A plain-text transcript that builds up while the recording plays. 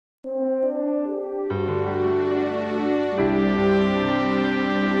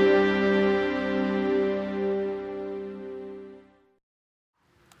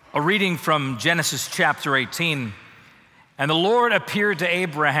A reading from Genesis chapter 18. And the Lord appeared to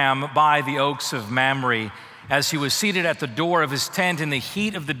Abraham by the oaks of Mamre as he was seated at the door of his tent in the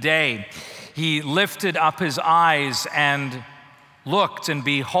heat of the day. He lifted up his eyes and looked, and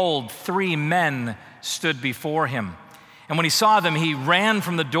behold, 3 men stood before him. And when he saw them, he ran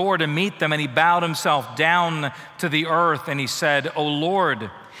from the door to meet them, and he bowed himself down to the earth, and he said, O Lord,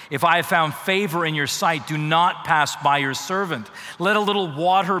 if I have found favor in your sight, do not pass by your servant. Let a little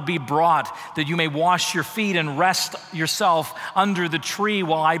water be brought, that you may wash your feet and rest yourself under the tree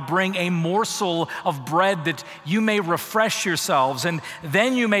while I bring a morsel of bread, that you may refresh yourselves, and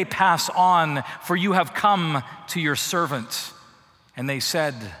then you may pass on, for you have come to your servant. And they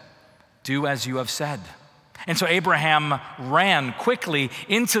said, do as you have said. And so Abraham ran quickly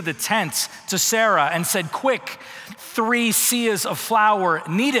into the tent to Sarah and said, quick, 3 seahs of flour,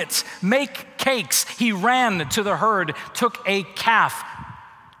 knead it, make cakes. He ran to the herd, took a calf,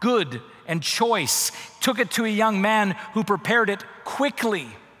 good and choice, took it to a young man who prepared it quickly.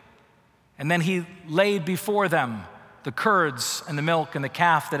 And then he laid before them the curds and the milk and the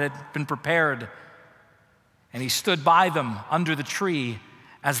calf that had been prepared. And he stood by them under the tree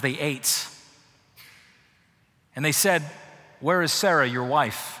as they ate. And they said, where is Sarah, your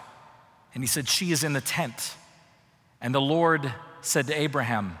wife? And he said, she is in the tent. And the Lord said to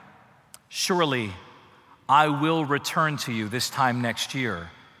Abraham, surely I will return to you this time next year,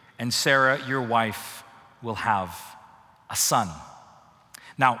 and Sarah, your wife, will have a son.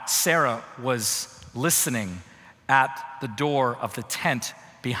 Now, Sarah was listening at the door of the tent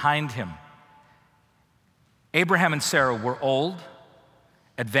behind him. Abraham and Sarah were old,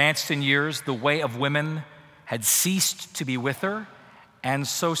 advanced in years. The way of women had ceased to be with her, and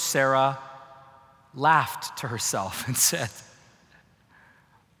so Sarah laughed to herself and said,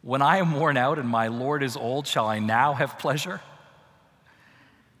 when I am worn out and my Lord is old, shall I now have pleasure?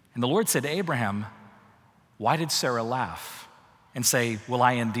 And the Lord said to Abraham, why did Sarah laugh and say, will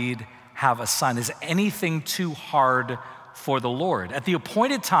I indeed have a son? Is anything too hard for the Lord? At the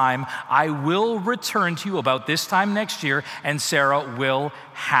appointed time, I will return to you about this time next year, and Sarah will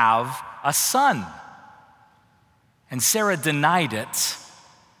have a son. And Sarah denied it,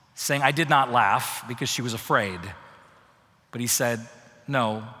 saying, I did not laugh, because she was afraid. But he said,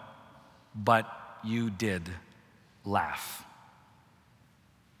 no, but you did laugh.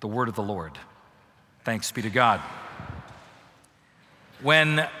 The word of the Lord. Thanks be to God.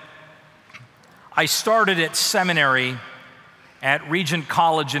 When I started at seminary at Regent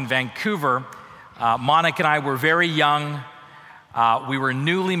College in Vancouver, Monica and I were very young. We were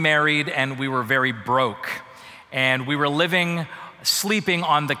newly married, and we were very broke. And we were sleeping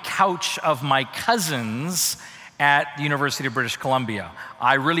on the couch of my cousins at the University of British Columbia.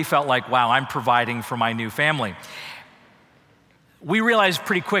 I really felt like, wow, I'm providing for my new family. We realized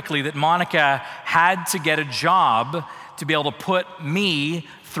pretty quickly that Monica had to get a job to be able to put me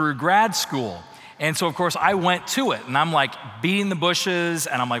through grad school. And so, of course, I went to it, and I'm like beating the bushes,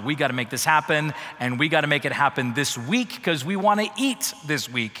 and I'm like, we got to make this happen, and we got to make it happen this week because we want to eat this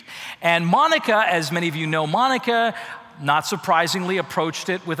week. And Monica, as many of you know, Monica, not surprisingly, approached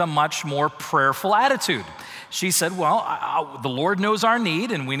it with a much more prayerful attitude. She said, well, the Lord knows our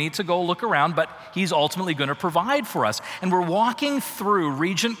need, and we need to go look around, but he's ultimately going to provide for us. And we're walking through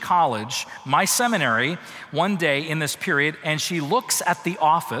Regent College, my seminary, one day in this period, and she looks at the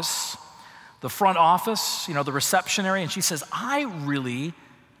office, the front office, the reception area, and she says, I really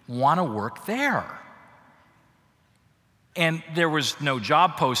want to work there. And there was no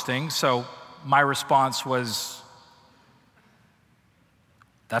job posting, so my response was,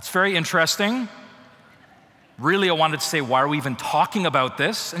 that's very interesting. Really, I wanted to say, why are we even talking about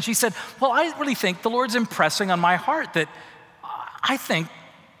this? And she said, well, I really think the Lord's impressing on my heart that I think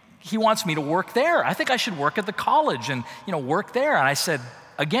he wants me to work there. I think I should work at the college and, work there. And I said,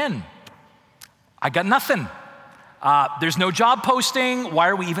 again, I got nothing. There's no job posting. Why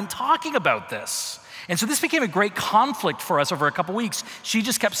are we even talking about this? And so this became a great conflict for us over a couple weeks. She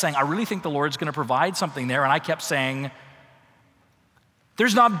just kept saying, I really think the Lord's going to provide something there. And I kept saying,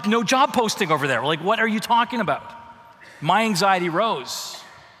 there's no job posting over there. We're like, what are you talking about? My anxiety rose.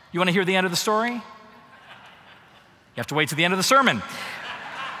 You want to hear the end of the story? You have to wait to the end of the sermon.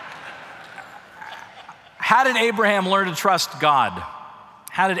 How did Abraham learn to trust God?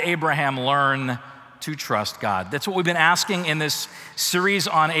 How did Abraham learn to trust God? That's what we've been asking in this series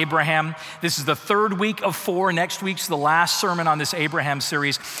on Abraham. This is the 3rd week of 4. Next week's the last sermon on this Abraham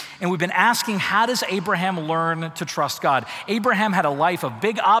series. And we've been asking, how does Abraham learn to trust God? Abraham had a life of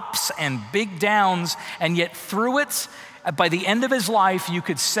big ups and big downs, and yet through it, by the end of his life, you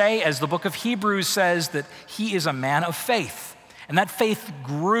could say, as the book of Hebrews says, that he is a man of faith. And that faith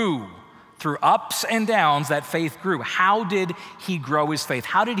grew. Through ups and downs, that faith grew. How did he grow his faith?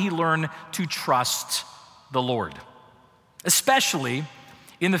 How did he learn to trust the Lord? Especially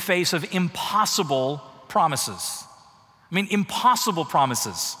in the face of impossible promises. I mean, impossible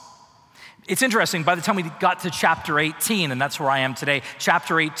promises. It's interesting, by the time we got to chapter 18, and that's where I am today,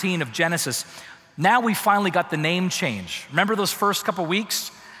 chapter 18 of Genesis, now we finally got the name change. Remember those first couple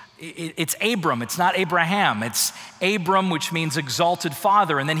weeks? It's Abram, it's not Abraham. It's Abram, which means exalted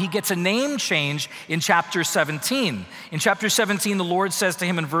father. And then he gets a name change in chapter 17. In chapter 17, the Lord says to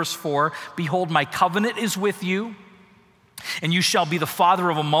him in verse 4, "Behold, my covenant is with you, and you shall be the father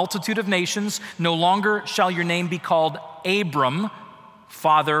of a multitude of nations. No longer shall your name be called Abram,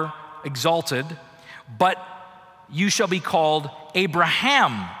 father exalted, but you shall be called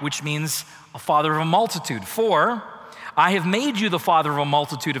Abraham," which means a father of a multitude. "For I have made you the father of a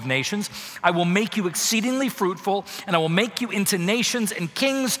multitude of nations. I will make you exceedingly fruitful, and I will make you into nations, and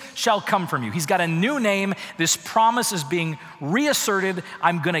kings shall come from you." He's got a new name. This promise is being reasserted.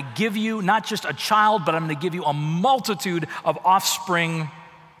 I'm going to give you not just a child, but I'm going to give you a multitude of offspring.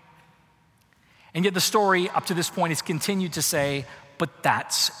 And yet the story up to this point has continued to say, but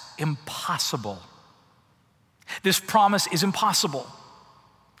that's impossible. This promise is impossible.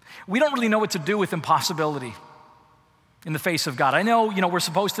 We don't really know what to do with impossibility in the face of God. I know, we're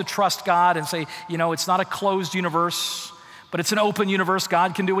supposed to trust God and say, it's not a closed universe, but it's an open universe.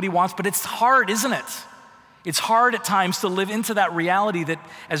 God can do what he wants, but it's hard, isn't it? It's hard at times to live into that reality that,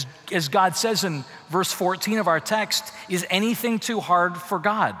 as God says in verse 14 of our text, is anything too hard for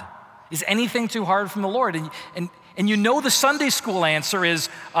God? Is anything too hard from the Lord? And the Sunday school answer is,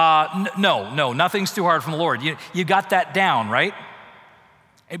 no, nothing's too hard from the Lord. You got that down, right?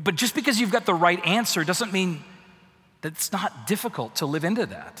 But just because you've got the right answer doesn't mean that it's not difficult to live into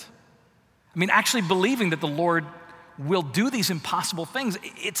that. I mean, actually believing that the Lord will do these impossible things,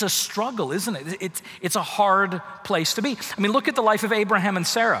 it's a struggle, isn't it? It's a hard place to be. I mean, look at the life of Abraham and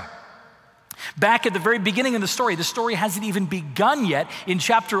Sarah. Back at the very beginning of the story hasn't even begun yet. In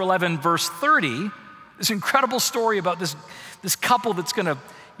chapter 11, verse 30, this incredible story about this couple that's gonna,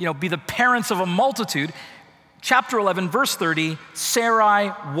 be the parents of a multitude. Chapter 11, verse 30,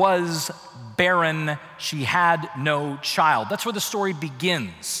 Sarai was barren. She had no child. That's where the story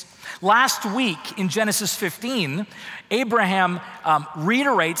begins. Last week in Genesis 15, Abraham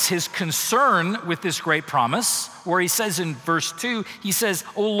reiterates his concern with this great promise, where he says in verse 2, he says,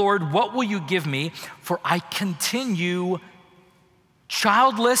 "O Lord, what will you give me? For I continue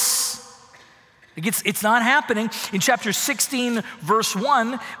childless." It's not happening. In chapter 16, verse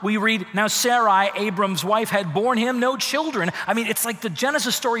 1, we read, "Now Sarai, Abram's wife, had borne him no children." I mean, it's like the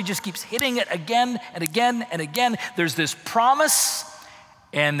Genesis story just keeps hitting it again and again and again. There's this promise,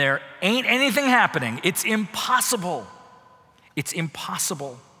 and there ain't anything happening. It's impossible. It's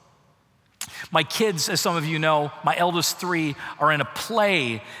impossible. My kids, as some of you know, my eldest three are in a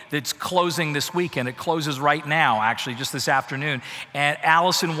play that's closing this weekend. It closes right now, actually, just this afternoon. And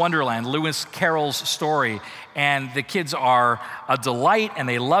Alice in Wonderland, Lewis Carroll's story. And the kids are a delight, and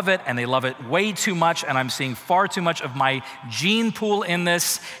they love it way too much. And I'm seeing far too much of my gene pool in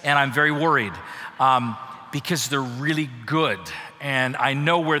this, and I'm very worried because they're really good. And I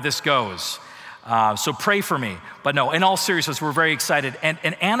know where this goes. So pray for me. But no, in all seriousness, we're very excited. And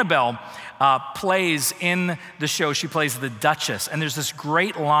Annabelle plays in the show. She plays the Duchess. And there's this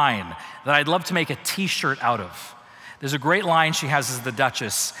great line that I'd love to make a t-shirt out of. There's a great line she has as the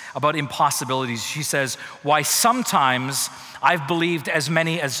Duchess about impossibilities. She says, "Why, sometimes I've believed as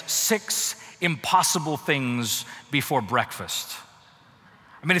many as 6 impossible things before breakfast."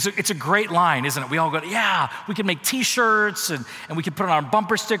 I mean, it's a great line, isn't it? We all go, yeah, we can make t-shirts and we can put it on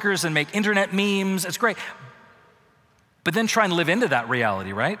bumper stickers and make internet memes. It's great. But then try and live into that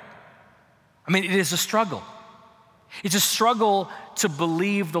reality, right? I mean, it is a struggle. It's a struggle to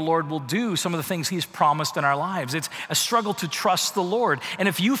believe the Lord will do some of the things he's promised in our lives. It's a struggle to trust the Lord. And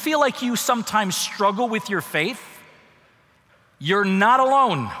if you feel like you sometimes struggle with your faith, you're not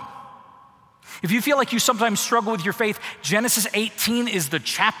alone. If you feel like you sometimes struggle with your faith, Genesis 18 is the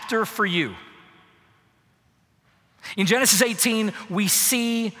chapter for you. In Genesis 18, we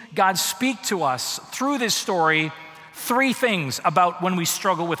see God speak to us through this story 3 things about when we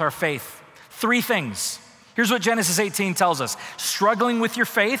struggle with our faith. 3 things. Here's what Genesis 18 tells us. Struggling with your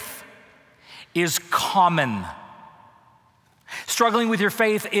faith is common. Struggling with your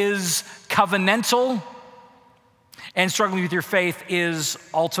faith is covenantal. And struggling with your faith is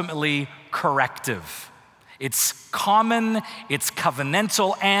ultimately corrective. It's common, it's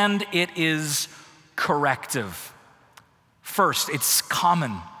covenantal, and it is corrective. First, it's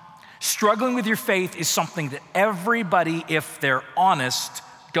common. Struggling with your faith is something that everybody, if they're honest,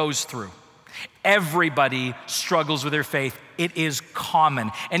 goes through. Everybody struggles with their faith. It is common.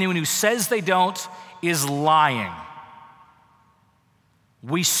 Anyone who says they don't is lying.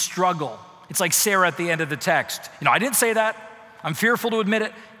 We struggle. It's like Sarah at the end of the text. I didn't say that. I'm fearful to admit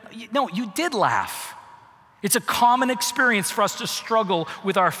it. No, you did laugh. It's a common experience for us to struggle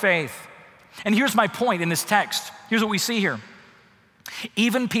with our faith. And here's my point in this text. Here's what we see here.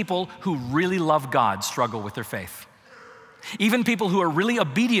 Even people who really love God struggle with their faith. Even people who are really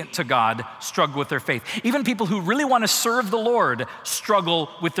obedient to God struggle with their faith. Even people who really want to serve the Lord struggle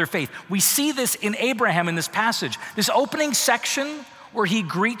with their faith. We see this in Abraham in this passage. This opening section where he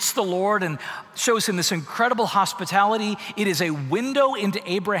greets the Lord and shows him this incredible hospitality. It is a window into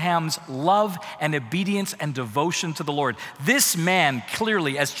Abraham's love and obedience and devotion to the Lord. This man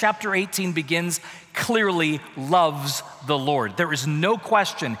clearly, as chapter 18 begins, clearly loves the Lord. There is no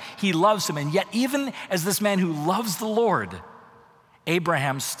question he loves him. And yet, even as this man who loves the Lord,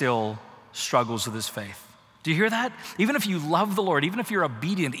 Abraham still struggles with his faith. Do you hear that? Even if you love the Lord, even if you're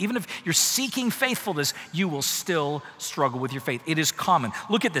obedient, even if you're seeking faithfulness, you will still struggle with your faith. It is common.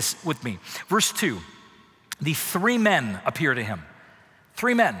 Look at this with me. Verse 2, the 3 men appear to him.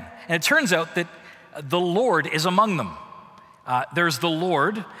 3 men. And it turns out that the Lord is among them. There's the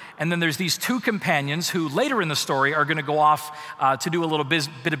Lord, and then there's these 2 companions who later in the story are going to go off to do a little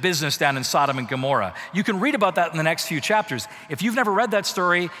bit of business down in Sodom and Gomorrah. You can read about that in the next few chapters. If you've never read that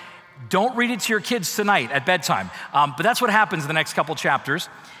story, don't read it to your kids tonight at bedtime. But that's what happens in the next couple chapters.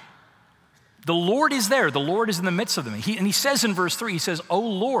 The Lord is there. The Lord is in the midst of them. And he says in verse 3, he says, "O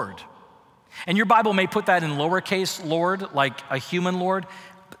Lord." And your Bible may put that in lowercase Lord, like a human Lord.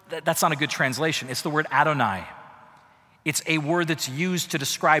 But that's not a good translation. It's the word Adonai. It's a word that's used to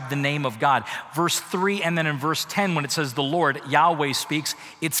describe the name of God. Verse 3 and then in verse 10 when it says the Lord, Yahweh speaks,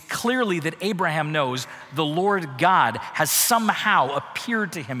 it's clearly that Abraham knows the Lord God has somehow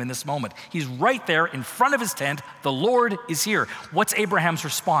appeared to him in this moment. He's right there in front of his tent. The Lord is here. What's Abraham's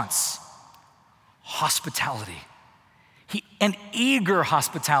response? Hospitality. An eager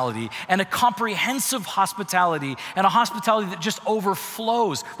hospitality and a comprehensive hospitality and a hospitality that just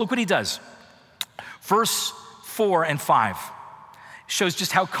overflows. Look what he does. Verse 4 and 5 shows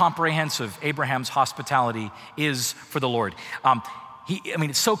just how comprehensive Abraham's hospitality is for the Lord.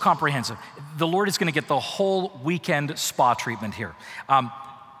 It's so comprehensive. The Lord is going to get the whole weekend spa treatment here.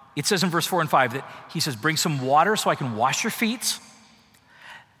 It says in verse 4 and 5 that he says, "Bring some water so I can wash your feet.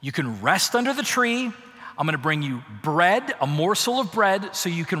 You can rest under the tree. I'm going to bring you bread, a morsel of bread, so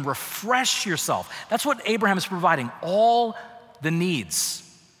you can refresh yourself." That's what Abraham is providing, all the needs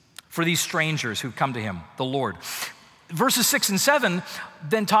for these strangers who've come to him, the Lord. Verses 6 and 7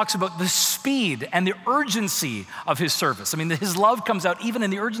 then talks about the speed and the urgency of his service. His love comes out even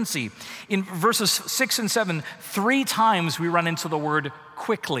in the urgency. In verses 6 and 7, 3 times we run into the word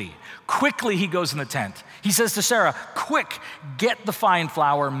quickly. Quickly he goes in the tent. He says to Sarah, "Quick, get the fine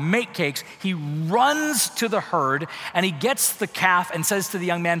flour, make cakes." He runs to the herd and he gets the calf and says to the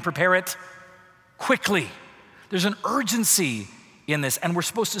young man, "Prepare it quickly." There's an urgency in this, and we're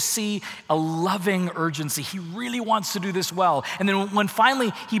supposed to see a loving urgency. He really wants to do this well. And then when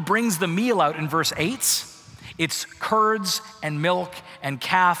finally he brings the meal out in verse 8, it's curds and milk and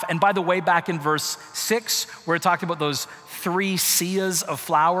calf. And by the way, back in verse 6, where it talked about those 3 seahs of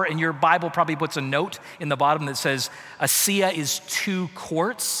flour, and your Bible probably puts a note in the bottom that says a seah is 2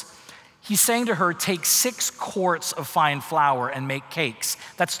 quarts. He's saying to her, take 6 quarts of fine flour and make cakes.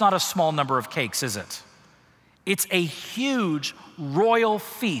 That's not a small number of cakes, is it? It's a huge royal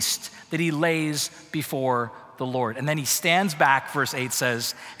feast that he lays before the Lord. And then he stands back, verse 8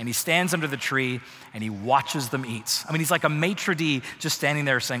 says, and he stands under the tree and he watches them eat. He's like a maitre d' just standing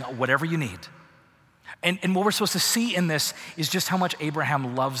there saying, whatever you need. And what we're supposed to see in this is just how much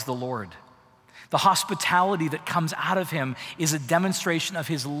Abraham loves the Lord. The hospitality that comes out of him is a demonstration of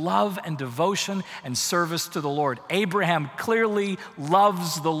his love and devotion and service to the Lord. Abraham clearly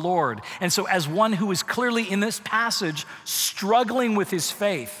loves the Lord. And so as one who is clearly in this passage struggling with his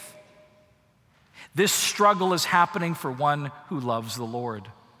faith, this struggle is happening for one who loves the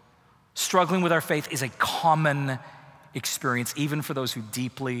Lord. Struggling with our faith is a common experience, even for those who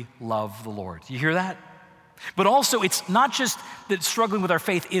deeply love the Lord. You hear that? But also, it's not just that struggling with our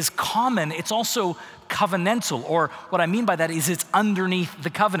faith is common, it's also covenantal, or what I mean by that is it's underneath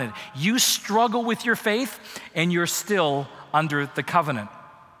the covenant. You struggle with your faith, and you're still under the covenant.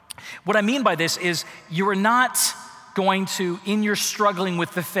 What I mean by this is you are not going to, in your struggling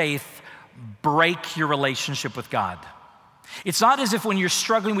with the faith, break your relationship with God. It's not as if when you're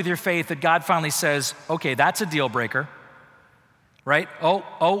struggling with your faith that God finally says, okay, that's a deal breaker, right?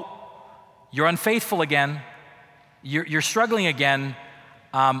 Oh, you're unfaithful again. You're struggling again.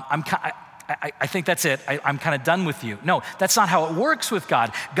 I think that's it. I'm kind of done with you. No, that's not how it works with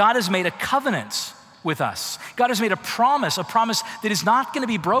God. God has made a covenant with us. God has made a promise that is not going to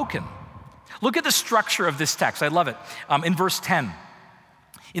be broken. Look at the structure of this text. I love it. In verse 10,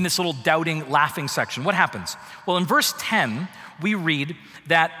 in this little doubting, laughing section, what happens? Well, in verse 10, we read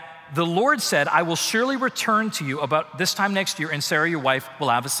that the Lord said, I will surely return to you about this time next year, and Sarah, your wife, will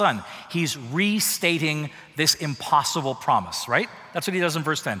have a son. He's restating this impossible promise, right? That's what he does in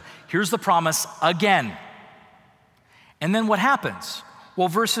verse 10. Here's the promise again. And then what happens? Well,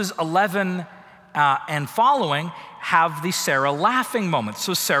 verses 11 and following have the Sarah laughing moment.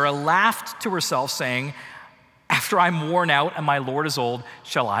 So Sarah laughed to herself, saying, after I'm worn out and my Lord is old,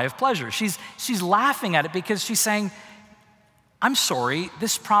 shall I have pleasure? She's laughing at it because she's saying, I'm sorry,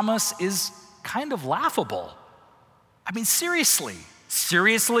 this promise is kind of laughable. I mean, seriously.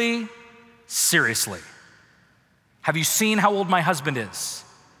 Have you seen how old my husband is?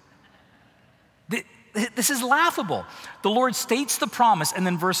 This is laughable. The Lord states the promise, and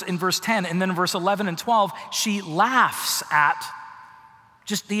then in verse 10, and then in verse 11 and 12, she laughs at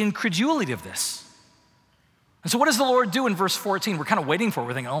just the incredulity of this. And so what does the Lord do in verse 14? We're kind of waiting for it.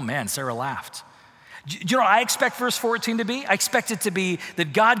 We're thinking, oh man, Sarah laughed. Do you know what I expect verse 14 to be? I expect it to be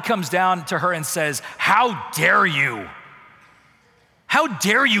that God comes down to her and says, how dare you? How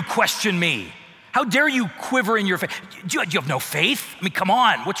dare you question me? How dare you quiver in your faith? Do you have no faith? I mean, come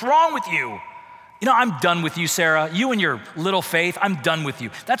on, what's wrong with you? You know, I'm done with you, Sarah. You and your little faith, I'm done with you.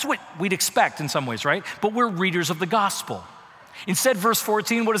 That's what we'd expect in some ways, right? But we're readers of the gospel. Instead, verse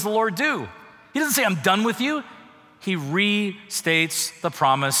 14, what does the Lord do? He doesn't say, I'm done with you. He restates the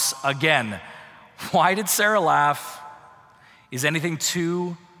promise again. Why did Sarah laugh? Is anything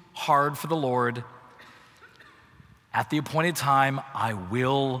too hard for the Lord? At the appointed time, I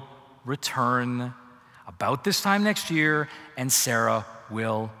will return about this time next year, and Sarah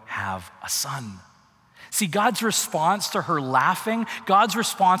will have a son. See, God's response to her laughing, God's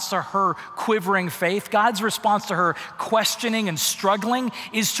response to her quivering faith, God's response to her questioning and struggling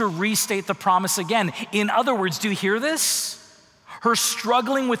is to restate the promise again. In other words, do you hear this? Her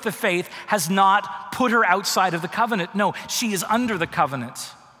struggling with the faith has not put her outside of the covenant. No, she is under the covenant.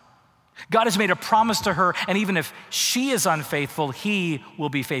 God has made a promise to her, and even if she is unfaithful, he will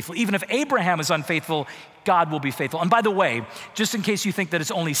be faithful. Even if Abraham is unfaithful, God will be faithful. And by the way, just in case you think that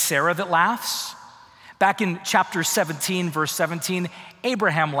it's only Sarah that laughs, back in chapter 17, verse 17,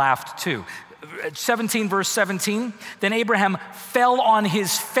 Abraham laughed too. 17, verse 17, then Abraham fell on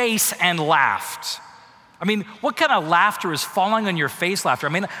his face and laughed. I mean, what kind of laughter is falling on your face laughter?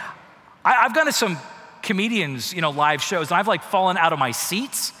 I mean, I've gone to some comedians, live shows, and I've fallen out of my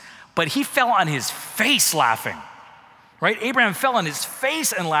seats, but he fell on his face laughing, right? Abraham fell on his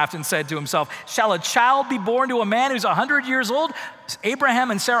face and laughed and said to himself, shall a child be born to a man who's 100 years old? Abraham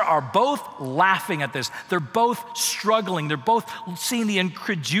and Sarah are both laughing at this. They're both struggling. They're both seeing the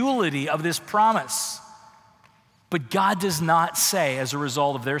incredulity of this promise. But God does not say, as a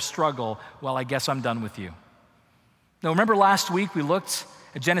result of their struggle, well, I guess I'm done with you. Now, remember last week we looked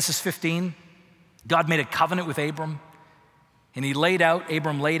at Genesis 15? God made a covenant with Abram, and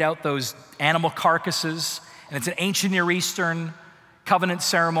Abram laid out those animal carcasses, and it's an ancient Near Eastern covenant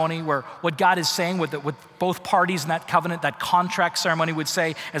ceremony where what God is saying, what both parties in that covenant, that contract ceremony would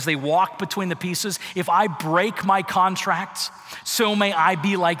say as they walk between the pieces, if I break my contract, so may I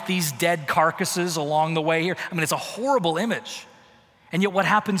be like these dead carcasses along the way here. I mean, it's a horrible image. And yet what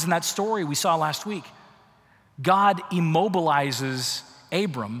happens in that story we saw last week? God immobilizes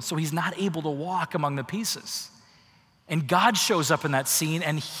Abram so he's not able to walk among the pieces. And God shows up in that scene,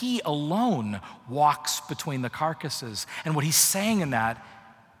 and he alone walks between the carcasses. And what he's saying in that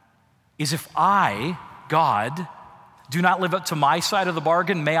is, if I, God, do not live up to my side of the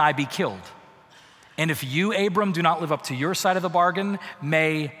bargain, may I be killed. And if you, Abram, do not live up to your side of the bargain,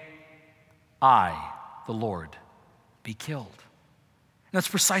 may I, the Lord, be killed. And that's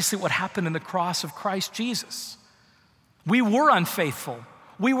precisely what happened in the cross of Christ Jesus. We were unfaithful.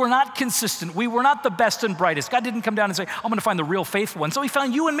 We were not consistent. We were not the best and brightest. God didn't come down and say, I'm going to find the real faithful one. So he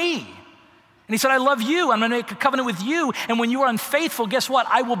found you and me. And he said, I love you. I'm going to make a covenant with you. And when you are unfaithful, guess what?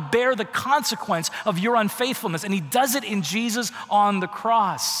 I will bear the consequence of your unfaithfulness. And he does it in Jesus on the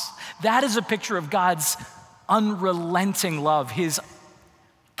cross. That is a picture of God's unrelenting love, his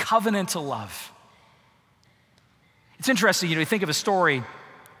covenantal love. It's interesting, you think of a story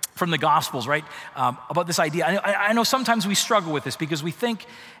from the Gospels, right? About this idea. I know sometimes we struggle with this because we think,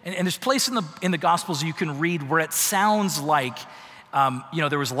 and there's place in the Gospels you can read where it sounds like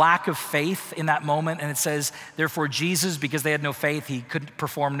There was lack of faith in that moment, and it says, therefore Jesus, because they had no faith, he couldn't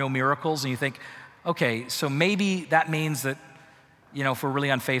perform no miracles. And you think, okay, so maybe that means that, if we're really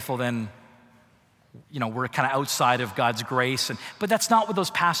unfaithful, then, we're kind of outside of God's grace. But that's not what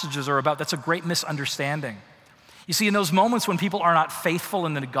those passages are about. That's a great misunderstanding. You see, in those moments when people are not faithful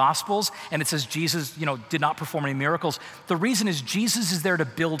in the Gospels, and it says Jesus, did not perform any miracles, the reason is Jesus is there to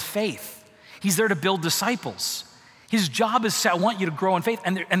build faith. He's there to build disciples. His job is to say, I want you to grow in faith,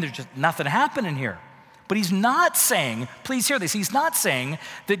 and there's just nothing happening here. But he's not saying, please hear this, he's not saying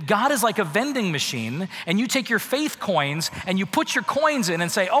that God is like a vending machine, and you take your faith coins, and you put your coins in and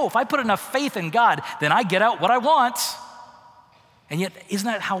say, oh, if I put enough faith in God, then I get out what I want. And yet, isn't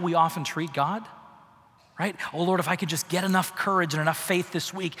that how we often treat God? Right? Oh, Lord, if I could just get enough courage and enough faith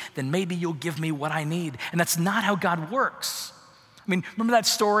this week, then maybe you'll give me what I need. And that's not how God works. Remember that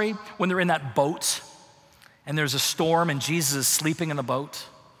story when they're in that boat and there's a storm and Jesus is sleeping in the boat?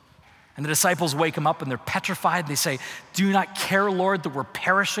 And the disciples wake him up and they're petrified. They say, do you not care, Lord, that we're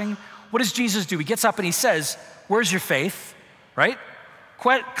perishing? What does Jesus do? He gets up and he says, where's your faith? Right?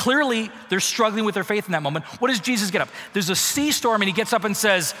 Quite clearly, they're struggling with their faith in that moment. What does Jesus get up? There's a sea storm and he gets up and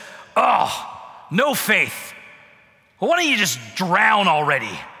says, oh, no faith. Well, why don't you just drown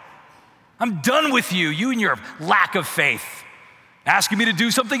already? I'm done with you and your lack of faith. Asking me to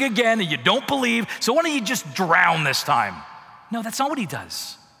do something again and you don't believe, so why don't you just drown this time? No, that's not what he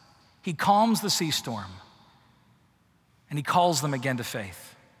does. He calms the sea storm and he calls them again to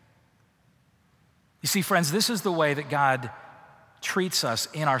faith. You see, friends, this is the way that God treats us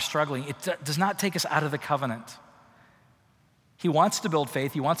in our struggling. It does not take us out of the covenant. He wants to build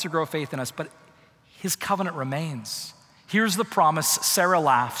faith. He wants to grow faith in us, but his covenant remains. Here's the promise. Sarah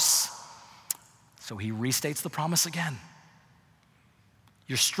laughs. So he restates the promise again.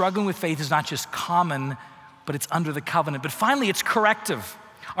 Your struggling with faith is not just common, but it's under the covenant. But finally, it's corrective.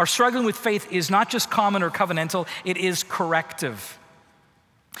 Our struggling with faith is not just common or covenantal, it is corrective.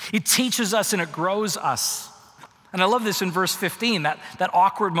 It teaches us and it grows us. And I love this in verse 15, that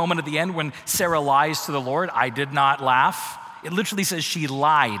awkward moment at the end when Sarah lies to the Lord. I did not laugh. It literally says she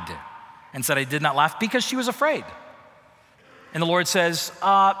lied and said, I did not laugh because she was afraid. And the Lord says,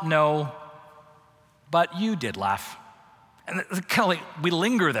 no, but you did laugh. And kind of like, we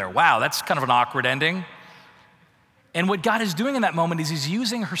linger there. Wow, that's kind of an awkward ending. And what God is doing in that moment is he's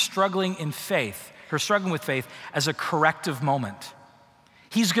using her struggling with faith as a corrective moment.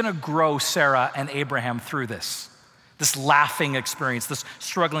 He's gonna grow Sarah and Abraham through this laughing experience, this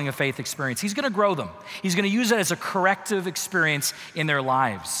struggling of faith experience. He's gonna grow them. He's gonna use it as a corrective experience in their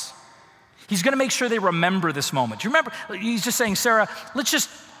lives. He's gonna make sure they remember this moment. Do you remember? He's just saying, Sarah, let's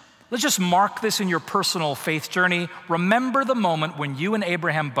just mark this in your personal faith journey. Remember the moment when you and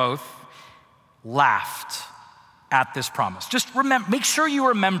Abraham both laughed at this promise. Just remember, make sure you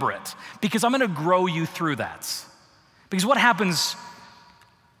remember it, because I'm gonna grow you through that. Because what happens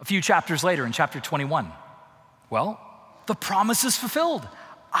a few chapters later in chapter 21? Well, the promise is fulfilled.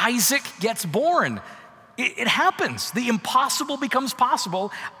 Isaac gets born. It happens. The impossible becomes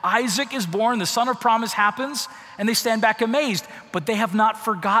possible. Isaac is born, the son of promise happens, and they stand back amazed. But they have not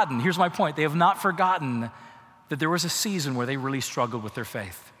forgotten, here's my point, they have not forgotten that there was a season where they really struggled with their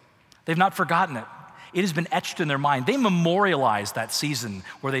faith. They've not forgotten it. It has been etched in their mind. They memorialize that season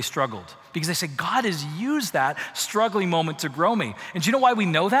where they struggled because they say, God has used that struggling moment to grow me. And do you know why we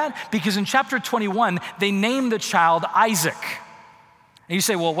know that? Because in chapter 21, they name the child Isaac. And you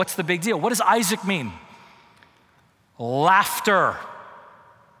say, well, what's the big deal? What does Isaac mean? Laughter.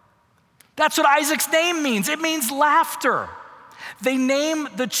 That's what Isaac's name means. It means laughter. They name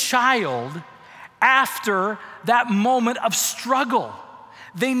the child after that moment of struggle.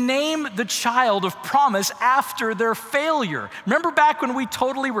 They name the child of promise after their failure. Remember back when we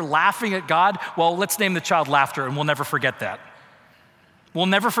totally were laughing at God? Well, let's name the child Laughter, and we'll never forget that. We'll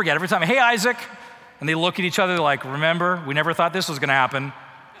never forget. Every time, hey, Isaac, and they look at each other like, remember, we never thought this was gonna happen.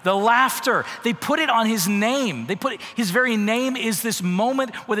 The laughter, they put it on his name. His very name is this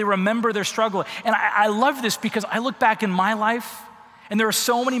moment where they remember their struggle. And I love this because I look back in my life, and there are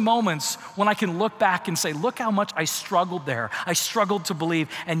so many moments when I can look back and say, look how much I struggled there. I struggled to believe,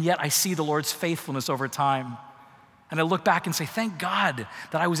 and yet I see the Lord's faithfulness over time. And I look back and say, thank God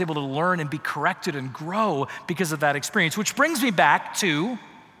that I was able to learn and be corrected and grow because of that experience, which brings me back to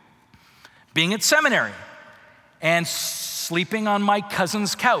being at seminary and sleeping on my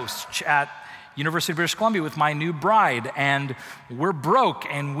cousin's couch at University of British Columbia with my new bride, and we're broke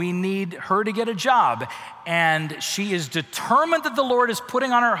and we need her to get a job. And she is determined that the Lord is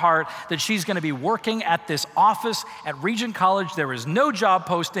putting on her heart that she's gonna be working at this office at Regent College. There is no job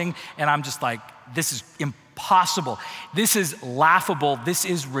posting, and I'm just like, this is impossible impossible. This is laughable. This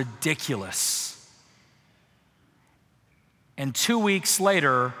is ridiculous. And 2 weeks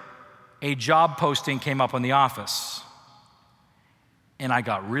later, a job posting came up in the office. And I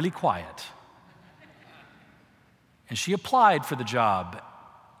got really quiet. And she applied for the job.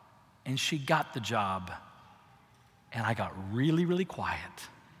 And she got the job. And I got really, really quiet.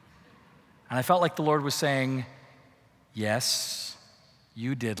 And I felt like the Lord was saying, yes,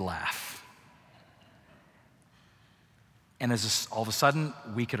 you did laugh. And all of a sudden,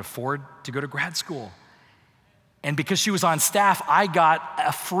 we could afford to go to grad school. And because she was on staff, I got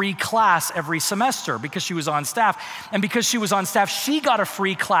a free class every semester because she was on staff. And because she was on staff, she got a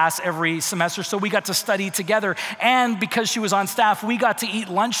free class every semester, so we got to study together. And because she was on staff, we got to eat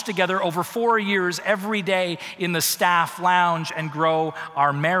lunch together over 4 years every day in the staff lounge and grow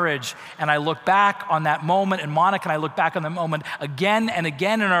our marriage. And I look back on that moment, and Monica and I look back on that moment again and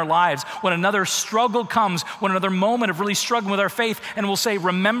again in our lives when another struggle comes, when another moment of really struggling with our faith, and we'll say,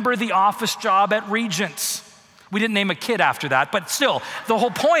 remember the office job at Regents. We didn't name a kid after that, but still, the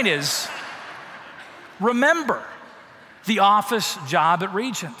whole point is, remember the office job at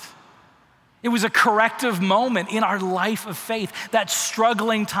Regent. It was a corrective moment in our life of faith. That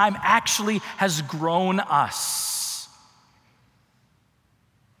struggling time actually has grown us.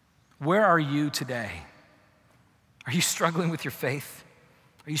 Where are you today? Are you struggling with your faith?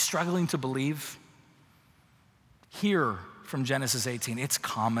 Are you struggling to believe? Hear from Genesis 18. It's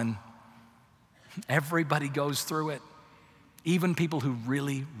common. Everybody goes through it. Even people who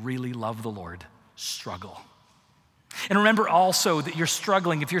really, really love the Lord struggle. And remember also that you're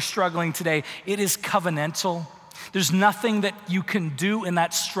struggling. If you're struggling today, it is covenantal. There's nothing that you can do in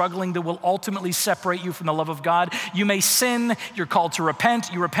that struggling that will ultimately separate you from the love of God. You may sin, you're called to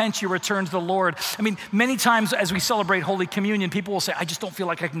repent, you return to the Lord. I mean, many times as we celebrate Holy Communion, people will say, I just don't feel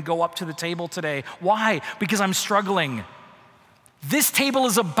like I can go up to the table today. Why? Because I'm struggling. This table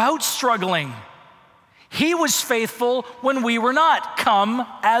is about struggling. He was faithful when we were not. Come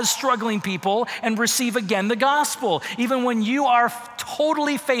as struggling people and receive again the gospel. Even when you are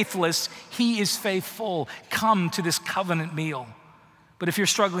totally faithless, he is faithful. Come to this covenant meal. But if you're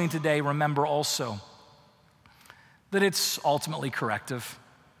struggling today, remember also that it's ultimately corrective.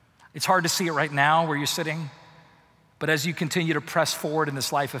 It's hard to see it right now where you're sitting, but as you continue to press forward in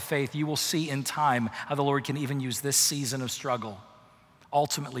this life of faith, you will see in time how the Lord can even use this season of struggle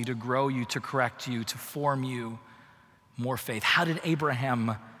ultimately to grow you, to correct you, to form you more faith. How did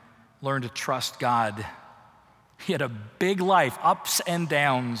Abraham learn to trust God? He had a big life, ups and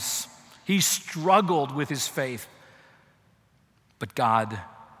downs. He struggled with his faith, but God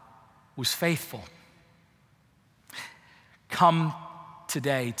was faithful. Come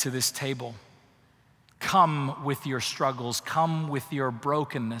today to this table. Come with your struggles. Come with your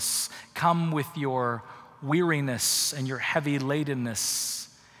brokenness. Come with your weariness and your heavy ladenness,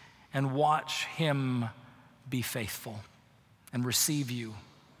 and watch him be faithful and receive you,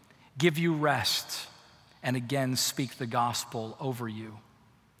 give you rest, and again speak the gospel over you.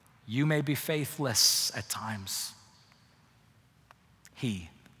 You may be faithless at times. He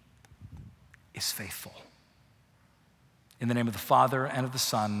is faithful. In the name of the Father, and of the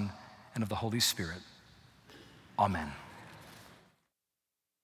Son, and of the Holy Spirit. Amen.